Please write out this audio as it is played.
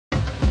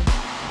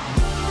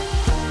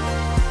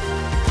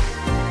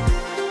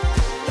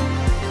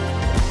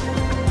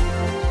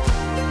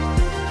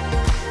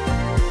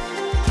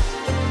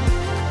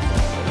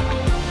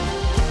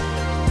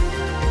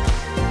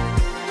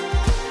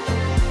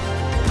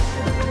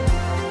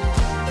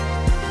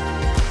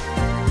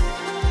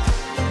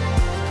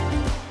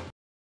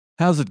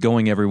How's it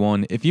going,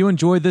 everyone? If you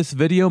enjoyed this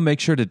video, make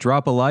sure to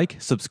drop a like,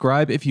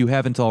 subscribe if you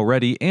haven't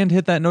already, and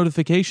hit that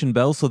notification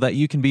bell so that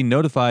you can be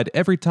notified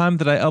every time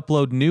that I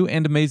upload new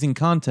and amazing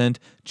content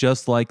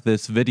just like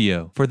this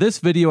video. For this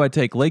video, I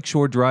take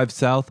Lakeshore Drive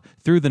south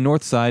through the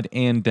north side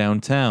and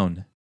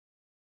downtown.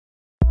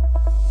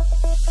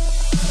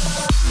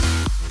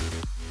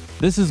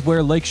 This is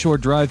where Lakeshore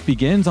Drive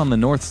begins on the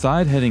north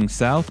side heading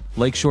south.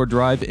 Lakeshore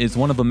Drive is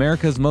one of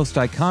America's most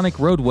iconic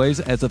roadways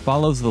as it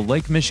follows the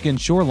Lake Michigan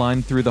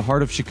shoreline through the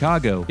heart of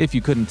Chicago, if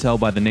you couldn't tell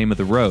by the name of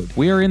the road.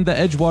 We are in the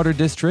Edgewater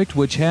district,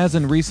 which has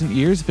in recent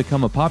years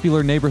become a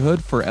popular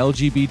neighborhood for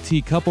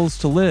LGBT couples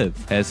to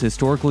live, as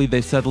historically they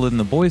settled in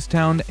the Boys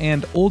Town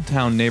and Old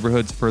Town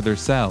neighborhoods further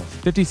south.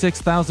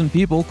 56,000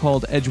 people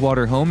called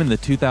Edgewater home in the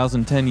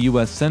 2010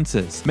 U.S.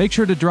 Census. Make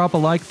sure to drop a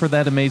like for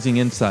that amazing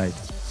insight.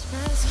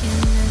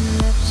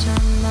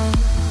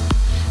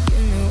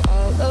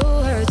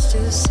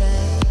 To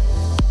say,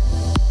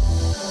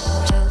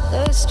 till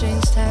the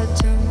strings tied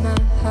to my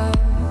heart,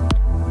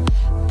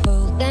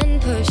 pulled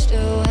and pushed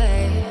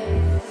away.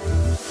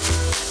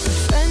 My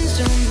friends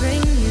don't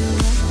bring you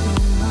up no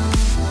more.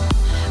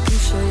 I'm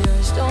sure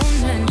yours don't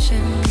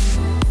mention me.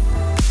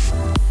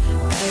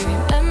 I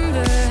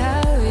remember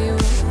how we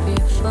were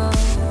before.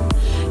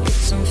 It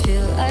don't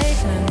feel like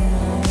memories.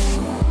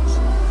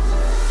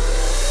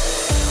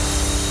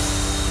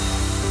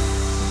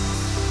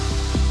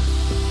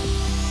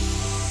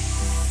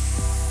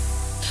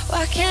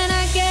 Why can't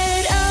I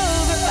get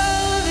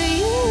over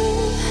you?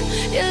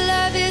 Your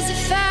love is a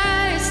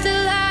fire,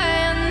 still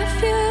high on the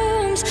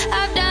fumes.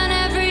 I've done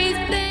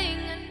everything.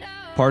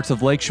 Parts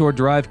of Lakeshore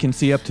Drive can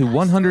see up to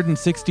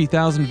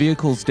 160,000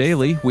 vehicles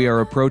daily. We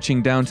are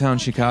approaching downtown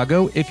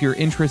Chicago. If you're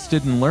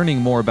interested in learning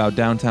more about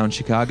downtown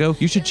Chicago,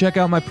 you should check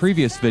out my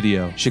previous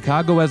video.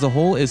 Chicago as a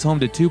whole is home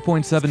to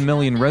 2.7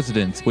 million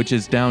residents, which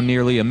is down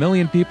nearly a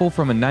million people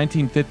from a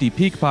 1950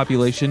 peak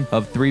population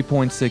of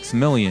 3.6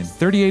 million.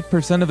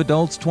 38% of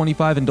adults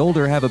 25 and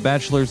older have a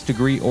bachelor's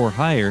degree or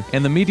higher,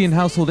 and the median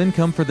household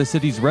income for the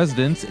city's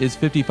residents is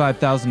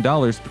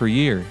 $55,000 per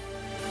year.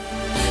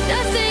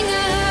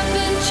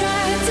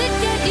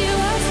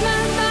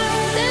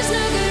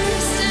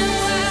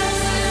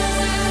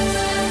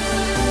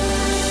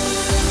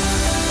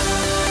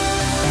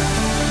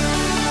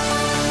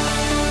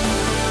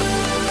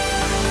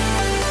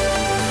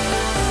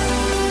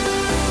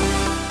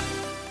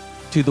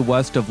 To the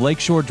west of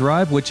Lakeshore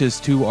Drive, which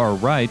is to our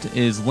right,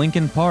 is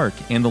Lincoln Park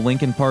and the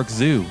Lincoln Park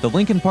Zoo. The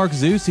Lincoln Park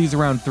Zoo sees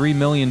around 3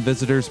 million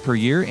visitors per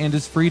year and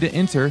is free to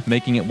enter,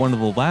 making it one of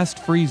the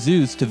last free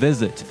zoos to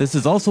visit. This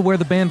is also where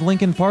the band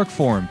Linkin Park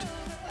formed.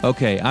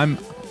 Okay, I'm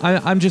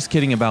just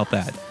kidding about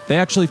that. They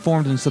actually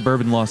formed in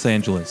suburban Los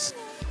Angeles.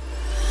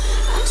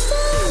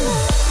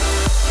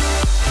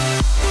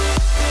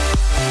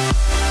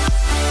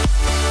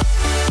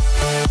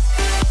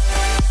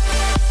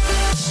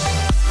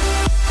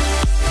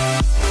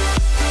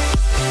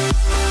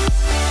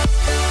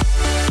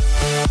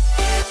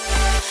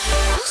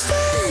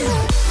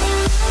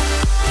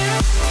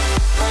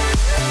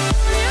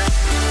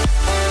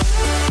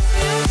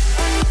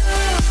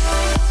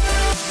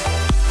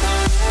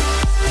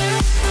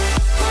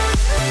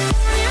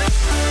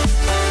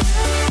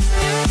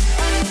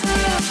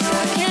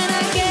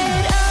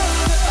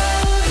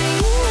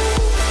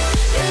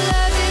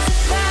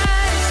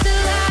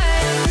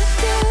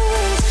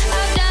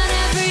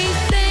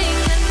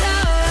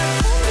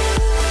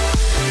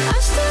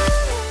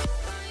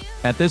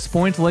 At this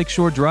point,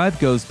 Lakeshore Drive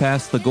goes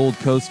past the Gold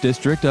Coast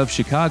district of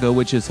Chicago,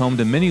 which is home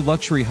to many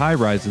luxury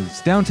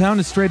high-rises. Downtown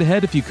is straight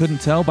ahead if you couldn't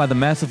tell by the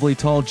massively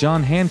tall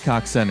John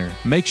Hancock Center.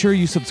 Make sure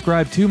you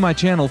subscribe to my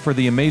channel for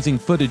the amazing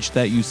footage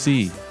that you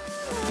see.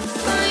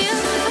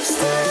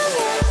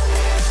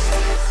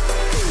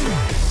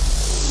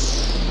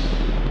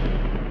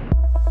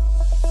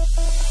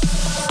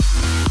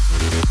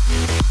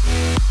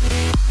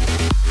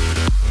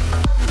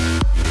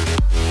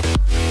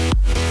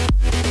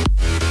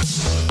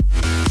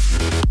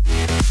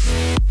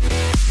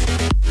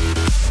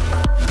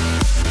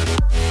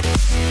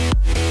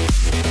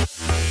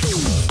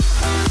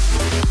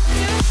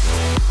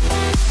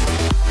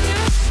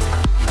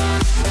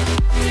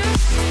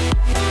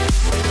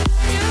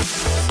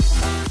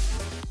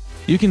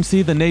 You can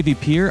see the Navy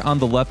Pier on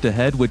the left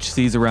ahead, which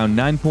sees around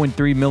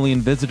 9.3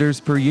 million visitors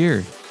per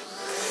year.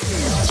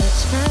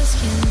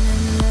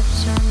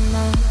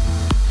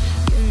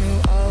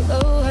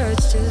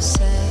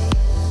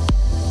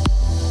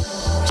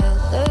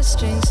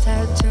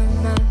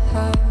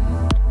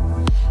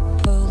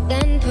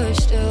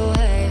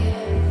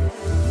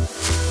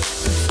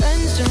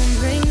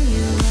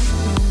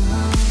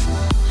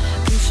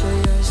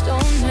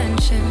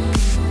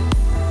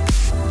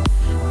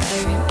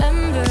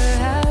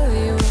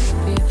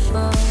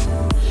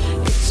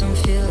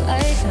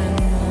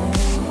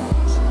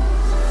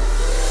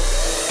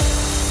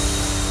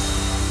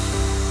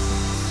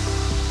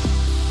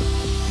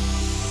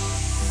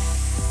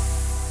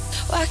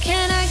 Why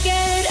can't I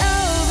get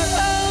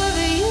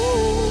over you?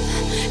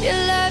 Your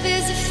love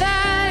is a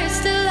fire,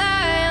 still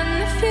high on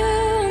the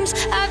fumes.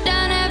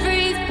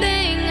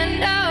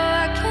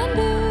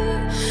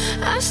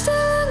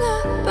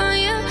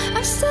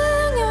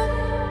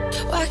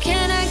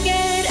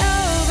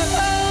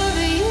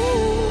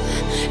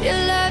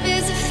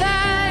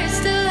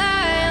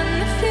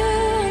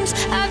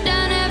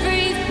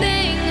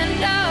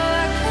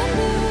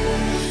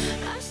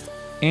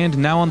 And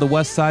now on the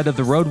west side of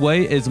the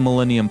roadway is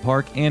Millennium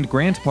Park and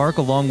Grant Park,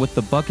 along with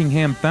the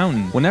Buckingham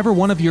Fountain. Whenever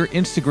one of your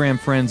Instagram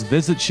friends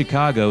visits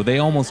Chicago, they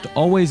almost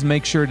always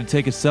make sure to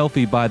take a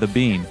selfie by the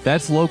bean.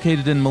 That's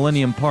located in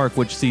Millennium Park,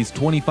 which sees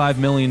 25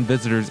 million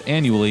visitors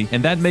annually,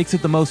 and that makes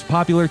it the most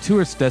popular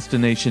tourist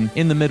destination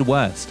in the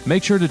Midwest.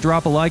 Make sure to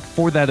drop a like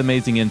for that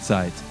amazing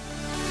insight.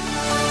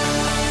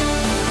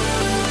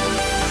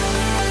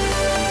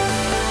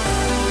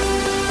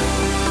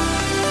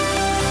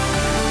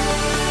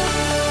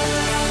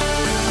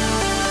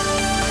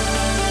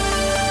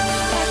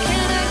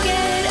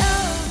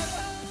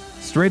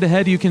 Straight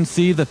ahead, you can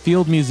see the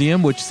Field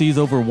Museum, which sees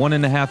over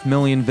 1.5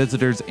 million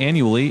visitors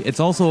annually. It's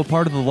also a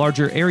part of the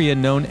larger area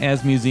known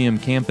as Museum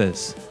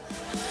Campus.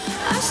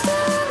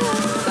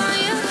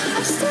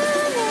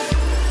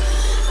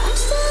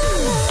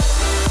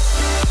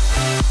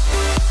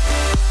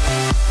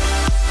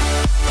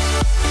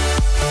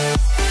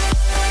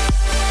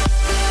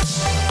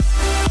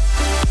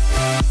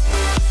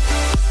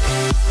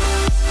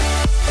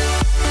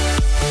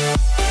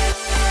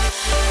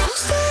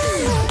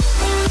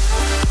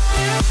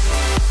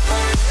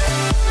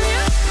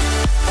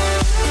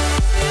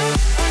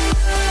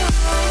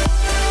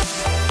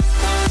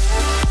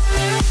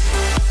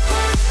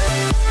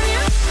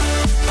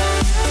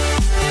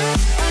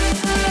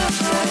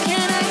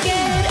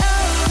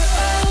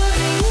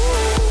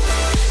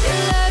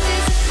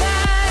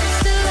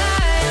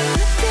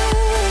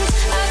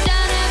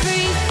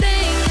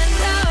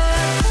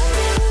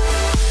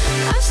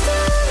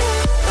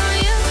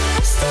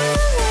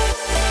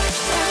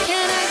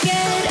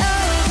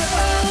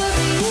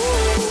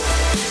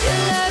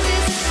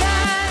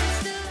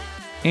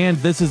 And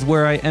this is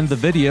where I end the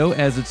video,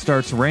 as it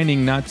starts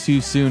raining not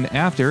too soon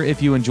after.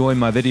 If you enjoy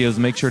my videos,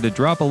 make sure to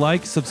drop a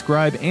like,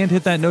 subscribe, and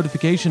hit that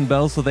notification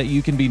bell so that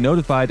you can be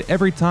notified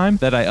every time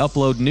that I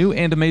upload new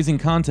and amazing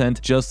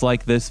content just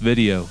like this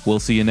video. We'll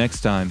see you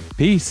next time.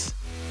 Peace!